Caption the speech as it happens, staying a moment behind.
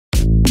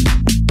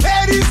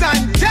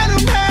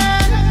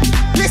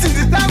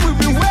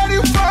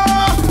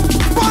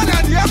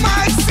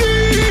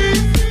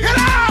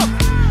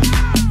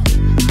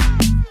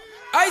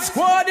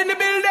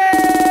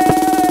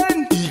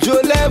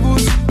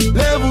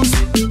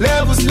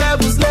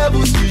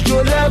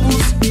your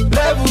levels,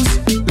 levels,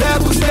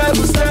 levels,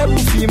 levels,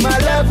 levels. Feel my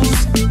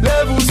levels,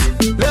 levels,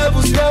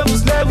 levels,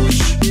 levels, levels.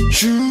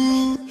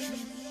 Shoo.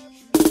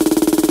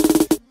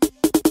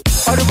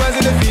 All the boys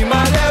in the feel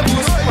my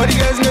levels, all the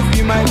girls in the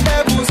feel my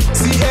levels.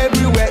 See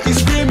everywhere is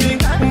screaming,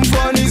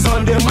 Mfon is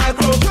on the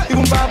micro.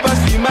 Even papas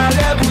feel my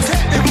levels,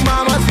 even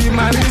mamas feel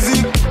my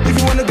music. If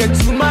you wanna get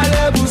to my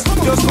levels,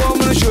 just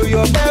come and show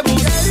your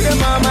levels. See them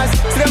mamas,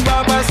 see them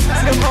papas,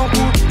 see them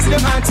uncle, see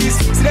them aunties,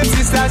 see them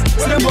sisters,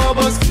 see them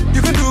bubbles.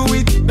 You can do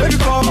it, baby,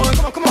 come on,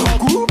 come on,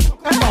 uncle,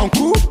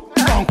 uncle,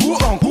 uncle,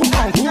 uncle,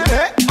 uncle,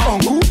 eh,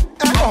 uncle,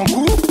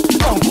 uncle,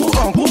 uncle,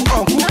 uncle,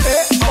 uncle,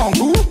 eh,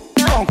 uncle,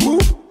 uncle,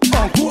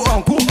 uncle,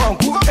 uncle,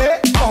 uncle, eh,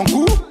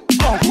 uncle,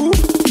 uncle,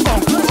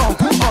 uncle,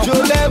 uncle, uncle.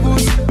 Your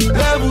levels,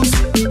 levels,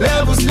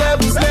 levels,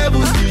 levels,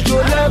 levels.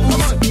 Your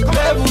levels,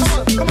 levels,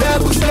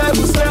 levels,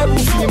 levels,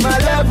 levels. Feel my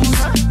levels,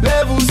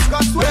 levels,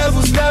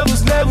 levels,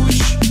 levels, levels.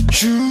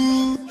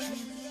 Shoo.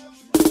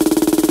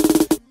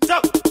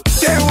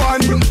 They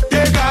want it,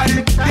 they got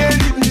it, they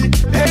need me,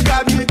 they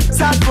got me,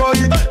 sad for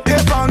it, they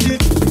found it.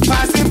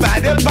 Passing by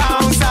the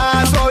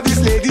bouncer, saw this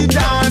lady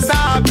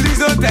dancer. Please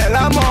don't tell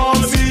her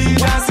mom, see,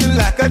 dancing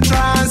like a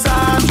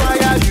trancer. Try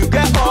out, you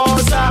get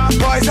awesome.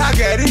 Boys are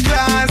getting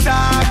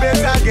clancer,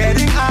 babes are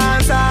getting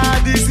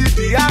answer. This is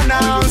the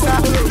announcer,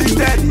 please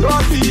tell the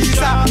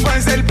officer.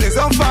 When set the place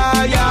on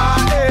fire,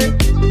 hey.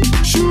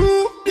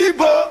 Shoo,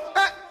 Ibo.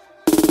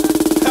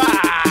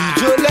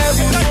 Your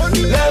levels,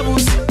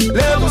 levels,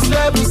 levels,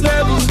 levels,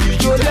 levels.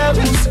 Your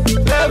levels,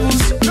 levels,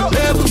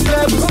 levels,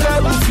 levels,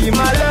 levels. Feel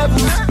my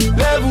levels,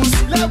 levels,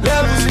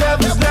 levels,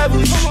 levels,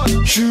 levels.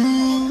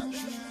 Shoo.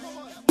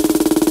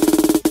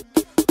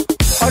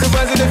 All the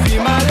boys in the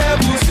feel my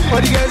levels,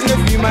 all the girls in the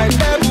feel my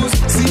levels.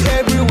 See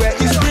everywhere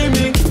is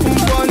screaming,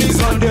 Mfon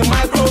is on the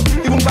micro.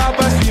 Even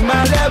papas feel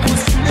my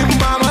levels, even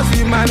mamas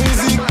feel my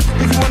music.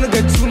 If you wanna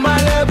get to my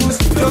levels,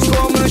 just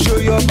come and show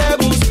your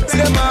levels. See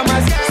them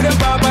mamas, see them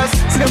papas,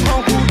 see them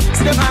uncle,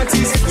 see them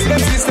aunties, see them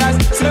sisters,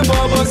 see them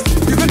bubbles.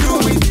 You can do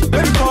it,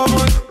 baby, come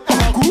on.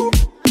 Uncle,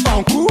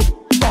 uncle,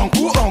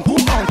 uncle, uncle,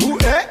 uncle,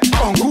 eh,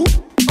 uncle,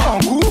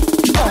 uncle,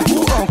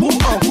 uncle, uncle,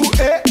 uncle,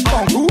 eh,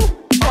 uncle,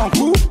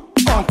 uncle,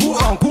 uncle,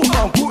 uncle,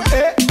 uncle,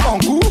 eh,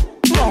 uncle,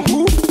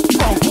 uncle,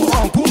 uncle,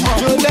 uncle, uncle.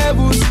 Your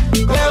levels,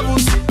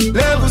 levels,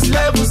 levels,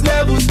 levels,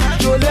 levels.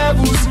 Your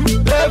levels,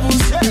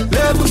 levels,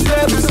 levels,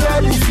 levels,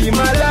 levels. Feel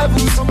my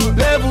levels,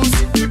 levels,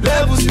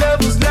 levels,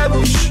 levels,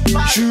 levels.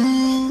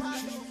 Shoo.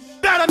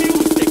 Better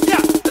music,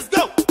 yeah, let's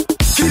go.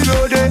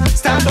 Kilo day,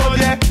 stand up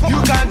there,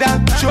 you can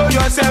dance, show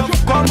yourself,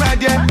 come right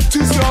there,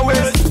 twist your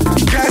waist.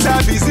 Guys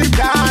are busy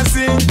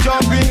dancing,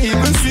 jumping,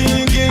 even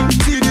singing.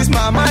 See this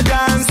mama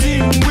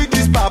dancing, with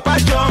this papa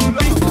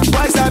jumping.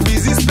 Boys are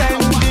busy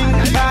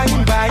spending,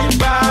 buying, buying,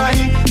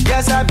 buying.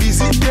 Guys are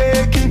busy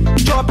taking,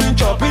 chopping,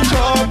 chopping,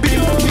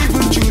 chopping.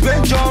 Even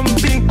children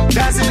jumping,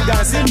 dancing,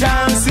 dancing,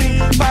 dancing.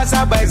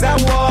 Passerbys are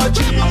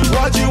watching,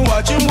 watching,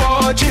 watching,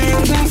 watching.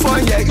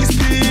 Mfon, yeah, is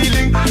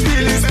feeling,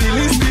 feeling,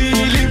 feeling,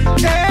 feeling.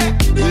 Hey,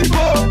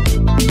 people.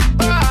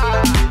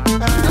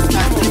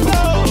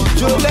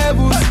 Your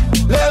levels,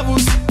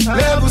 levels,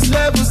 levels,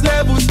 levels,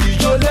 levels.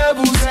 Your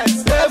levels,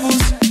 levels,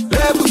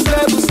 levels,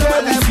 levels,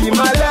 levels. Feel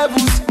my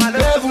levels,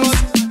 levels,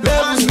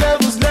 levels,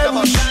 levels,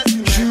 levels.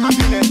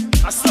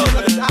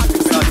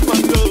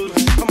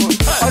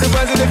 All the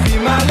boys in the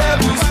feel my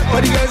levels,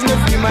 all the girls in the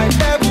feel my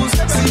levels.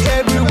 See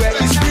everywhere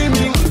is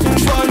screaming,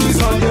 Mfon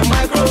is on the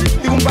micro.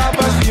 Even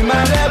papas feel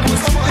my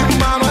levels, even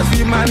mamas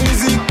feel my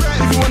music.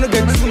 If you wanna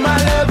get to my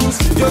levels,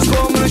 just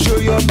come and show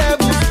your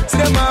levels.